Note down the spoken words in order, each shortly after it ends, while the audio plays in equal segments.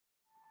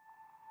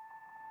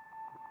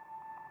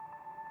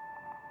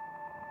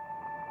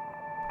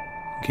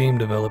Game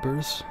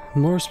developers,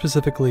 more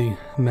specifically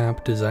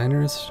map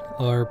designers,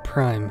 are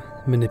prime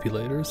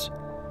manipulators.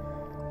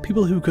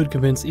 People who could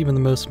convince even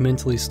the most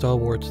mentally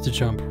stalwart to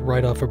jump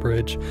right off a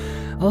bridge,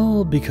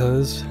 all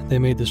because they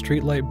made the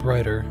streetlight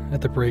brighter at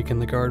the break in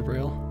the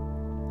guardrail.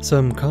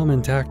 Some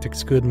common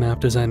tactics good map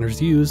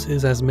designers use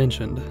is, as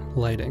mentioned,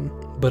 lighting,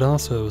 but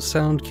also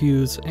sound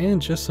cues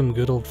and just some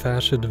good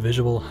old-fashioned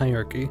visual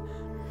hierarchy,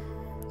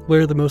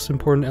 where the most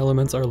important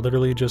elements are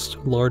literally just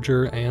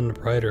larger and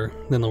brighter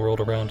than the world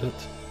around it.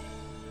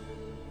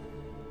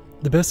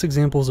 The best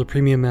examples of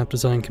premium map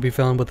design can be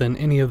found within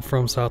any of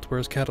From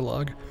Software's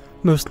catalog,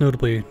 most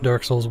notably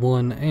Dark Souls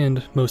 1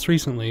 and, most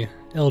recently,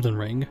 Elden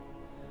Ring.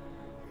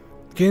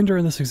 Gander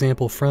in this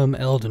example from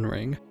Elden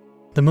Ring.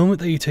 The moment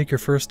that you take your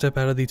first step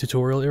out of the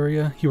tutorial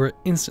area, you are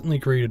instantly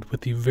greeted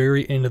with the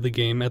very end of the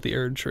game at the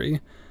Erd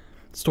Tree.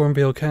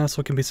 Stormvale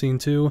Castle can be seen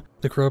too,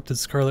 the corrupted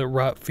scarlet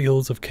rot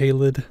fields of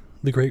Caelid,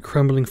 the great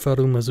crumbling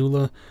Farum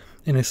Azula,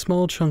 and a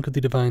small chunk of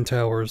the Divine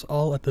Towers,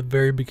 all at the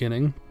very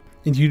beginning,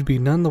 and you'd be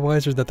none the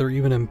wiser that they're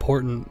even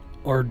important,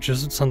 or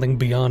just something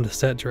beyond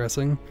set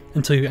dressing,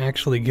 until you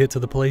actually get to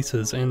the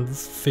places and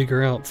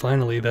figure out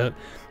finally that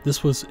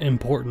this was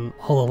important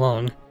all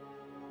along.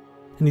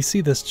 And you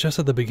see this just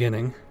at the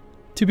beginning.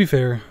 To be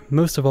fair,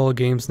 most of all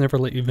games never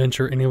let you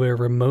venture anywhere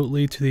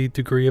remotely to the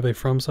degree of a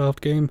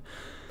FromSoft game,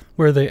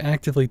 where they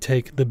actively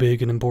take the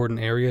big and important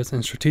areas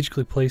and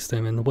strategically place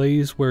them in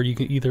ways where you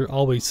can either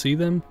always see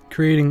them,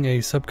 creating a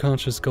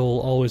subconscious goal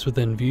always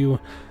within view,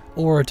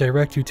 or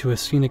direct you to a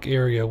scenic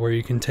area where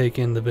you can take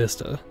in the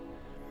vista.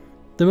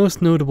 The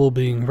most notable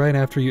being right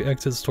after you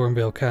exit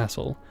Stormvale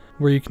Castle,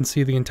 where you can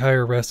see the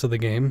entire rest of the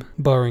game,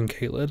 barring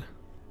Caelid.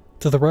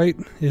 To the right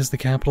is the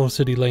capital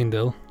city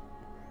Leyndell.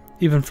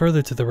 Even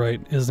further to the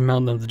right is the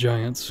Mountain of the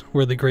Giants,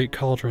 where the Great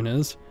Cauldron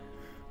is.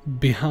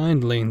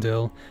 Behind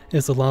Leyndell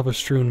is the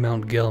lava-strewn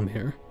Mount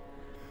Gelmir.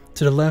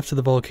 To the left of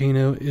the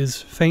volcano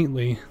is,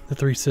 faintly, the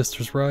Three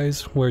Sisters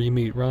Rise, where you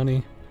meet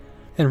Ranni.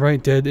 And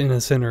right dead in the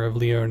center of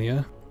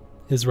Liurnia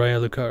is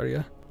Raya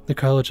Lucaria, the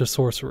College of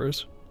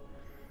Sorcerers.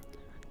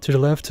 To the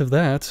left of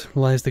that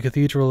lies the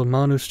Cathedral of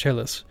Manus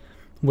Celis,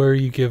 where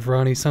you give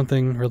Ranni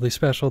something really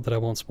special that I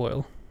won't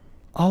spoil.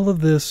 All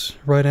of this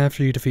right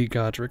after you defeat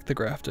Godric the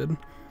Grafted,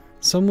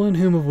 someone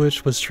whom of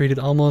which was treated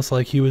almost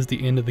like he was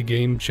the end of the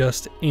game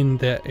just in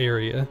that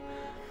area.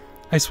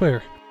 I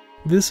swear,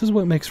 this is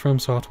what makes From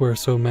Software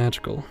so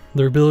magical,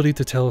 their ability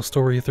to tell a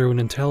story through an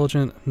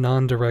intelligent,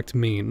 non-direct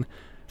mean,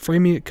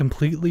 framing it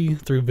completely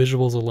through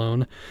visuals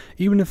alone.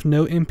 Even if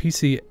no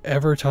NPC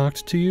ever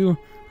talked to you,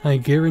 I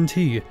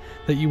guarantee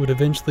that you would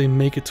eventually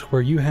make it to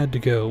where you had to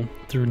go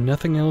through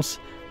nothing else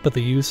but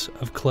the use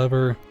of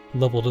clever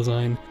level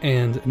design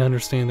and an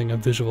understanding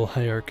of visual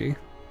hierarchy.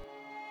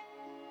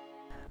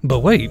 But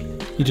wait,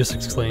 you just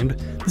exclaimed,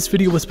 this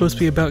video was supposed to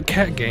be about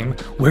cat game,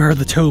 where are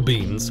the toe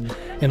beans?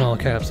 In all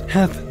caps,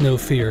 have no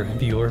fear,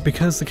 viewer,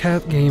 because the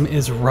cat game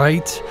is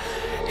right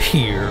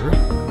here.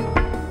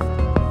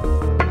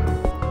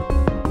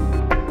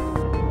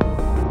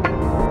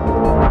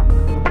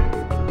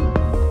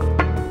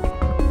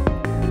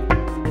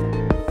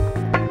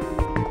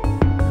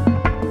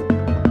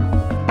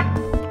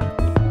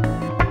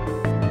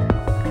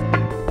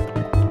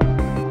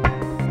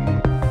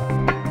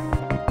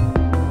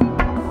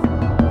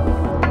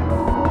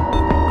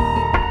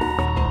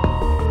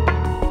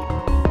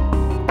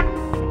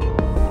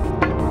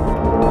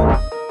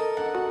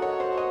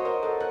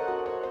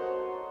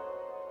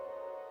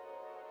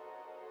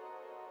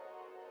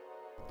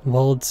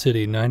 Walled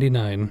City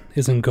 99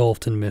 is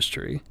engulfed in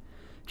mystery.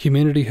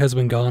 Humanity has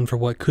been gone for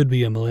what could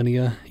be a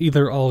millennia,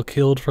 either all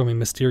killed from a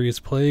mysterious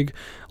plague,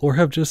 or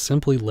have just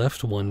simply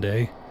left one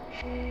day.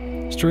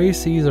 Stray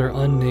sees our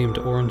unnamed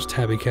orange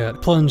tabby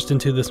cat plunged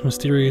into this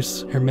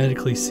mysterious,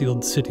 hermetically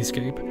sealed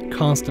cityscape,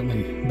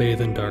 constantly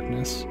bathed in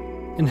darkness.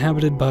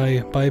 Inhabited by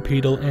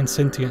bipedal and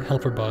sentient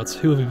helper bots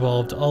who have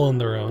evolved all on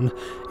their own,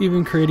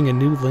 even creating a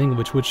new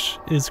language which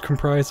is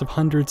comprised of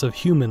hundreds of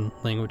human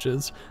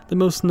languages, the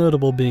most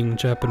notable being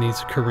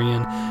Japanese,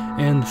 Korean,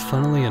 and,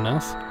 funnily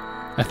enough,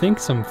 I think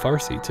some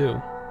Farsi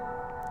too.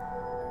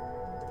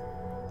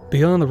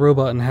 Beyond the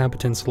robot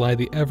inhabitants lie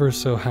the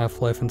ever-so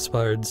Half-Life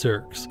inspired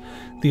Zergs,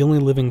 the only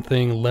living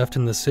thing left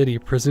in the city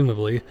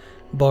presumably,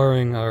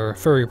 barring our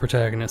furry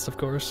protagonist of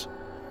course.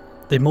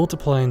 They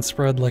multiply and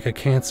spread like a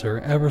cancer,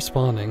 ever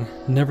spawning,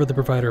 never the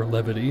provider of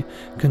levity,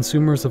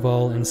 consumers of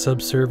all and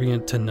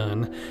subservient to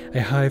none, a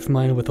hive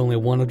mind with only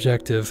one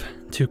objective,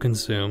 to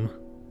consume.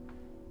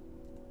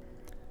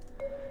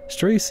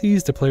 Stray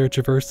sees the player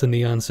traverse the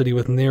Neon City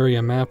with nary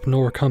a map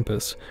nor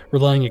compass,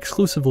 relying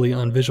exclusively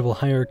on visual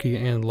hierarchy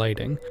and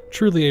lighting.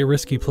 Truly a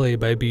risky play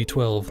by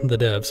B12, the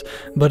devs,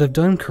 but if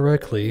done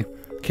correctly,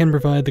 can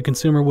provide the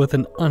consumer with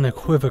an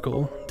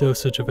unequivocal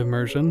dosage of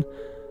immersion.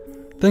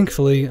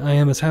 Thankfully, I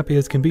am as happy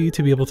as can be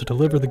to be able to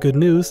deliver the good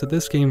news that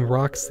this game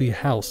rocks the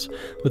house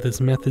with its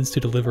methods to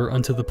deliver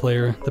unto the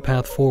player the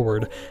path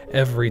forward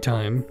every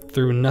time,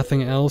 through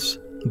nothing else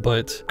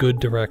but good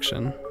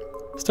direction.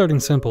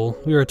 Starting simple,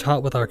 we are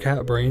taught with our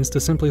cat brains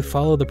to simply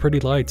follow the pretty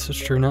lights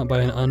strewn out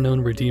by an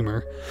unknown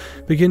redeemer,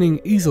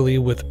 beginning easily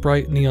with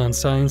bright neon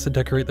signs that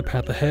decorate the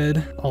path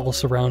ahead, all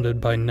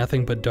surrounded by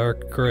nothing but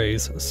dark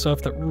grays,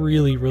 stuff that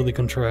really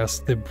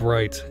contrasts the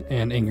bright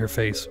and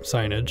in-your-face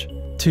signage,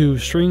 to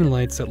string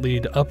lights that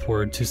lead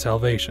upward to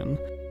salvation,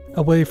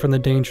 away from the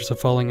dangers of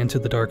falling into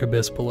the dark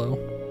abyss below.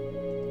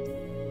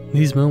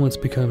 These moments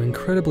become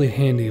incredibly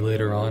handy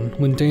later on,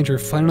 when danger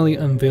finally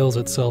unveils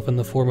itself in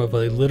the form of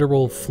a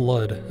literal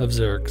flood of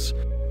zerks,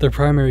 their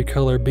primary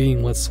color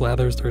being what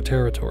slathers their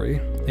territory,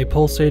 a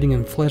pulsating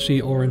and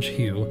fleshy orange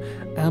hue,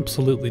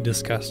 absolutely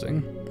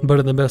disgusting, but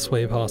in the best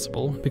way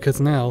possible, because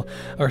now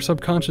our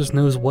subconscious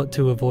knows what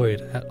to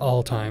avoid at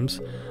all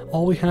times.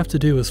 All we have to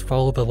do is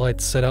follow the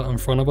lights set out in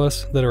front of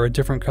us that are a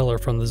different color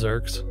from the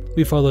zerks.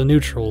 We follow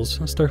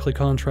neutrals, starkly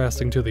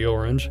contrasting to the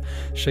orange,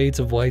 shades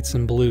of whites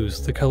and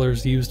blues, the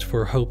colors used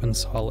for hope and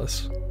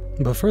solace.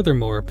 But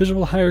furthermore,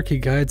 visual hierarchy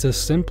guides us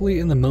simply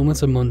in the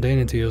moments of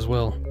mundanity as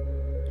well.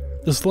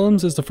 The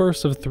slums is the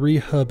first of 3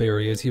 hub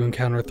areas you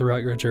encounter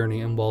throughout your journey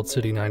in Walled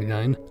City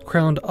 99,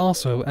 crowned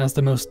also as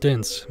the most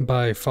dense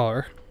by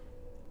far.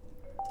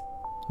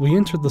 We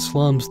entered the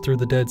slums through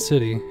the Dead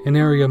City, an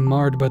area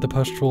marred by the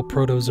pustule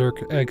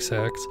proto-zerk egg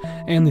sacs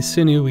and the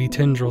sinewy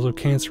tendrils of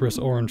cancerous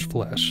orange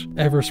flesh,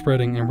 ever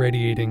spreading and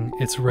radiating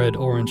its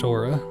red-orange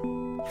aura.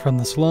 From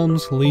the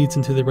slums leads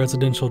into the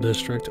residential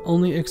district,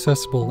 only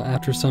accessible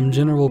after some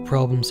general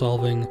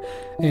problem-solving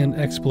and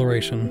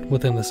exploration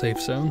within the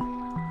safe zone.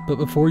 But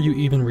before you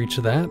even reach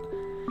that,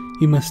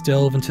 you must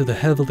delve into the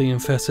heavily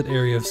infested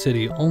area of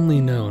city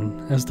only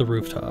known as the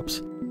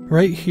rooftops.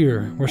 Right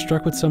here, we're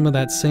struck with some of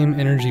that same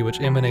energy which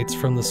emanates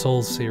from the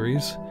Souls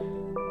series.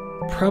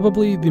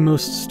 Probably the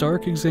most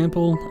stark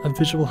example of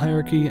visual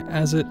hierarchy,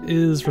 as it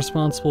is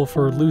responsible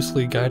for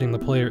loosely guiding the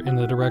player in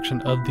the direction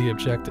of the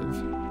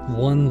objective.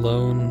 One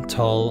lone,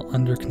 tall,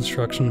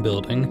 under-construction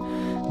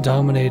building,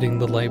 dominating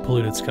the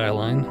light-polluted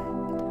skyline.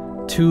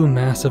 2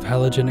 massive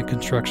halogenic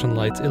construction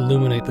lights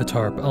illuminate the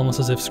tarp,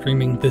 almost as if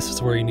screaming, "This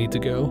is where you need to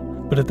go."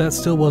 But if that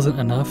still wasn't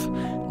enough,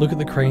 look at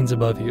the cranes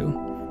above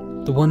you.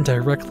 The one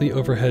directly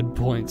overhead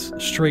points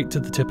straight to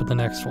the tip of the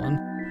next one,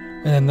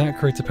 and then that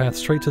creates a path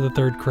straight to the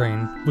 3rd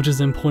crane, which is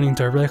then pointing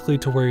directly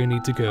to where you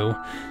need to go,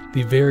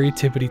 the very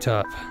tippity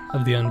top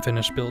of the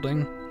unfinished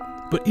building.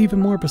 But even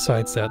more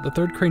besides that, the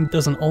 3rd crane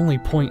doesn't only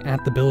point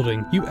at the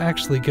building, you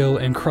actually go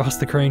and cross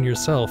the crane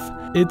yourself.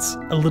 It's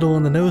a little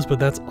on the nose,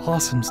 but that's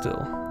awesome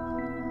still.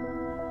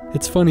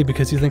 It's funny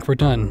because you think we're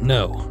done.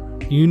 No.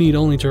 You need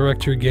only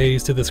direct your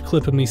gaze to this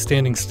clip of me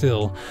standing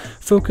still,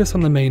 focus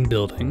on the main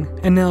building,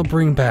 and now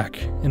bring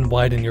back and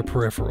widen your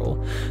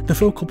peripheral. The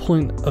focal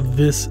point of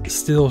this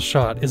still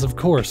shot is of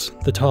course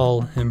the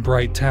tall and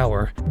bright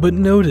tower, but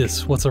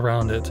notice what's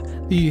around it,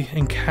 the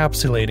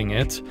encapsulating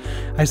it.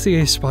 I see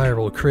a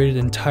spiral created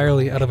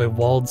entirely out of a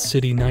Walled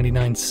City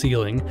 99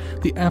 ceiling,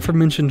 the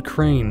aforementioned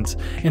cranes,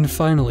 and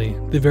finally,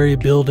 the very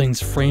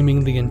buildings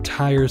framing the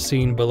entire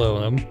scene below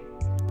them.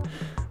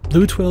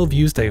 Blue 12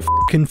 used a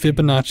f***ing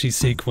Fibonacci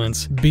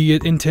sequence, be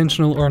it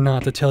intentional or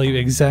not, to tell you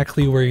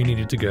exactly where you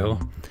needed to go.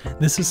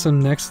 This is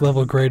some next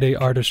level grade A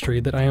artistry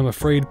that I am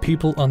afraid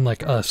people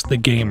unlike us, the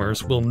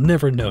gamers, will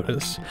never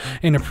notice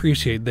and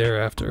appreciate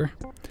thereafter.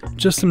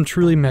 Just some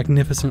truly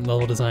magnificent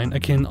level design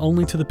akin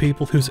only to the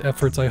people whose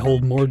efforts I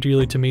hold more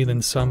dearly to me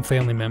than some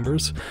family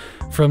members,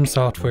 from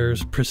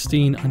Software's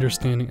pristine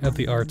understanding of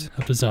the art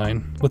of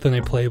design within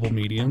a playable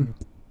medium.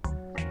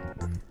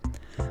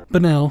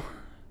 But now,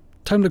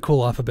 time to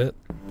cool off a bit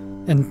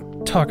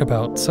and talk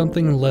about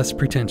something less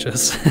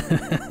pretentious.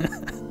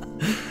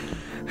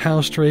 How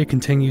Stray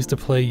continues to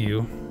play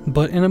you,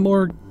 but in a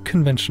more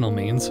conventional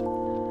means.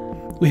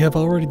 We have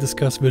already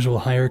discussed visual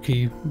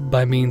hierarchy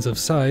by means of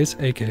size,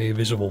 aka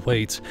visual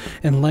weight,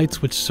 and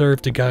lights which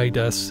serve to guide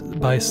us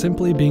by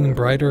simply being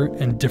brighter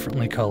and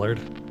differently colored.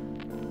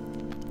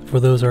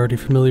 For those already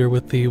familiar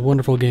with the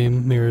wonderful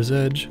game Mirror's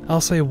Edge, I'll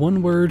say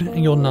one word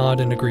and you'll nod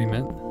in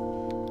agreement.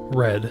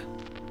 Red.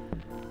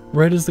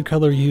 Red is the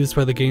color used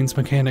by the game's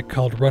mechanic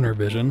called runner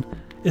vision.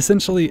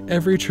 Essentially,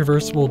 every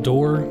traversable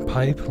door,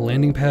 pipe,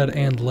 landing pad,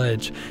 and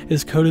ledge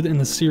is coated in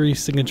the series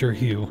signature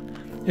hue.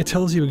 It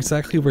tells you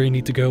exactly where you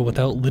need to go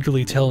without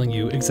literally telling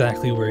you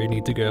exactly where you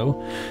need to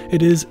go.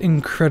 It is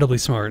incredibly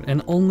smart,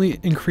 and only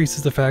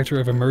increases the factor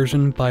of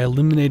immersion by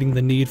eliminating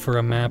the need for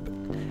a map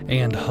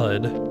and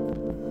HUD.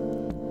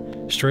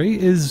 Stray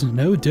is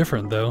no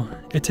different though.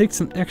 It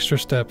takes an extra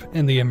step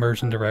in the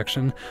immersion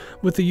direction,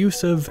 with the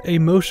use of a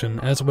motion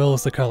as well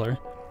as the color.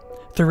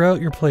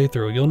 Throughout your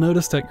playthrough, you'll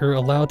notice that you're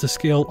allowed to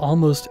scale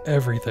almost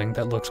everything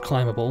that looks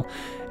climbable,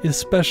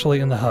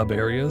 especially in the hub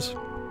areas.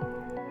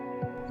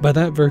 By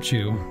that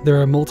virtue, there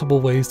are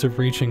multiple ways of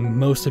reaching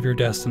most of your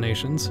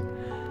destinations.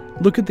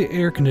 Look at the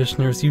air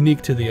conditioners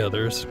unique to the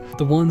others,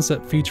 the ones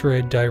that feature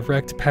a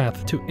direct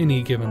path to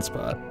any given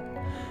spot.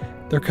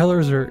 Their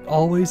colors are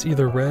always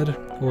either red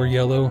or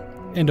yellow,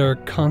 and are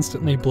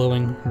constantly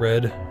blowing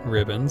red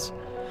ribbons.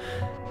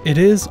 It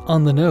is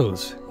on the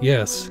nose,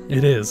 yes,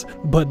 it is,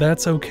 but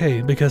that's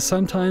okay because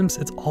sometimes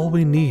it's all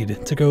we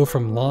need to go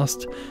from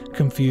lost,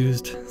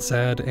 confused,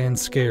 sad, and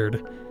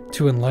scared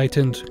to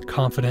enlightened,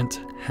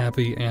 confident,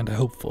 happy, and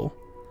hopeful.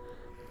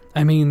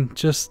 I mean,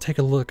 just take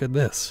a look at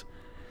this.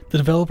 The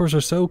developers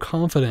are so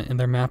confident in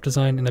their map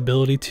design and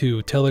ability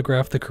to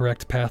telegraph the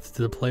correct path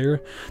to the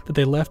player that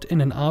they left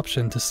in an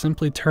option to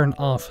simply turn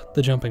off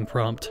the jumping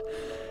prompt.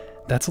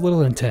 That's a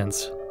little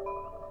intense.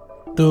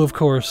 Though of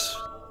course,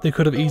 they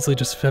could have easily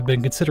just have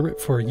been considerate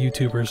for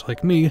YouTubers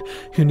like me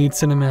who need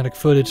cinematic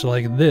footage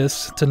like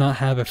this to not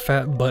have a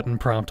fat button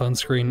prompt on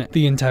screen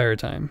the entire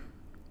time.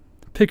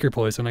 Pick your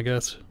poison, I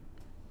guess.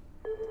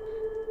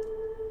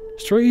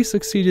 Stray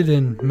succeeded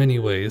in many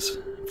ways.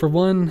 For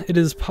one, it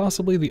is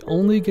possibly the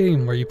only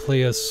game where you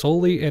play as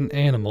solely an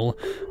animal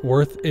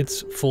worth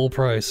its full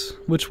price,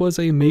 which was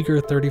a meager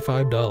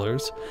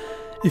 $35.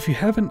 If you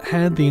haven't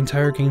had the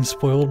entire game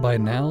spoiled by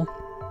now,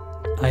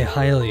 I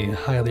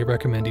highly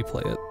recommend you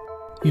play it.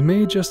 You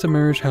may just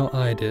emerge how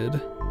I did,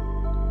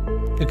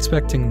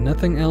 expecting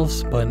nothing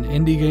else but an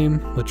indie game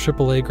with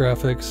AAA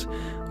graphics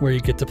where you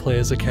get to play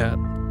as a cat.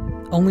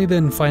 Only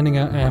then finding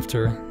out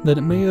after that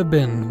it may have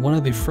been one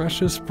of the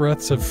freshest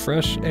breaths of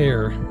fresh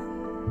air,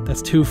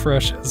 that's 2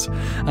 freshes,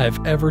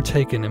 I've ever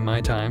taken in my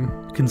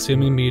time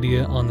consuming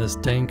media on this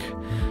dank,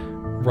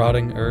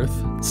 rotting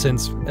earth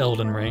since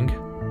Elden Ring.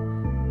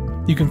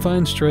 You can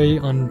find Stray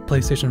on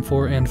PlayStation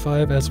 4 and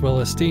 5 as well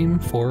as Steam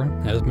for,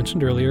 as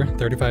mentioned earlier,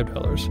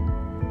 $35.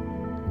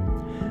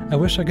 I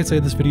wish I could say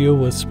this video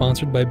was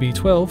sponsored by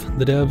B12,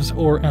 the devs,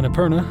 or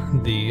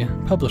Annapurna, the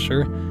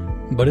publisher,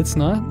 but it's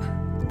not,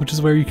 which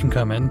is where you can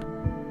come in.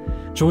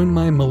 Join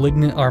my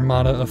malignant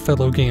armada of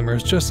fellow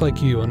gamers just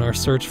like you in our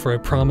search for a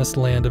promised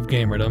land of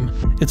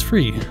gamerdom. It's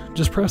free,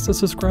 just press the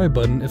subscribe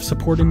button if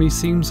supporting me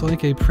seems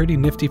like a pretty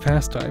nifty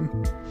pastime.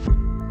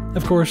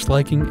 Of course,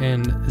 liking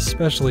and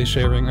especially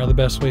sharing are the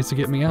best ways to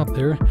get me out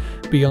there,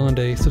 beyond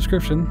a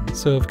subscription,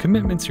 so if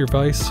commitment's your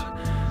vice,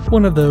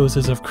 one of those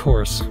is of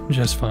course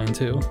just fine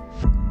too.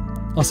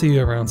 I'll see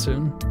you around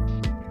soon.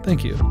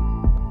 Thank you.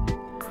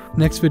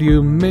 Next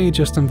video may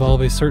just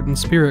involve a certain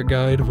spirit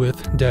guide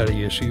with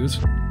daddy issues.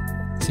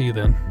 See you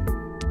then.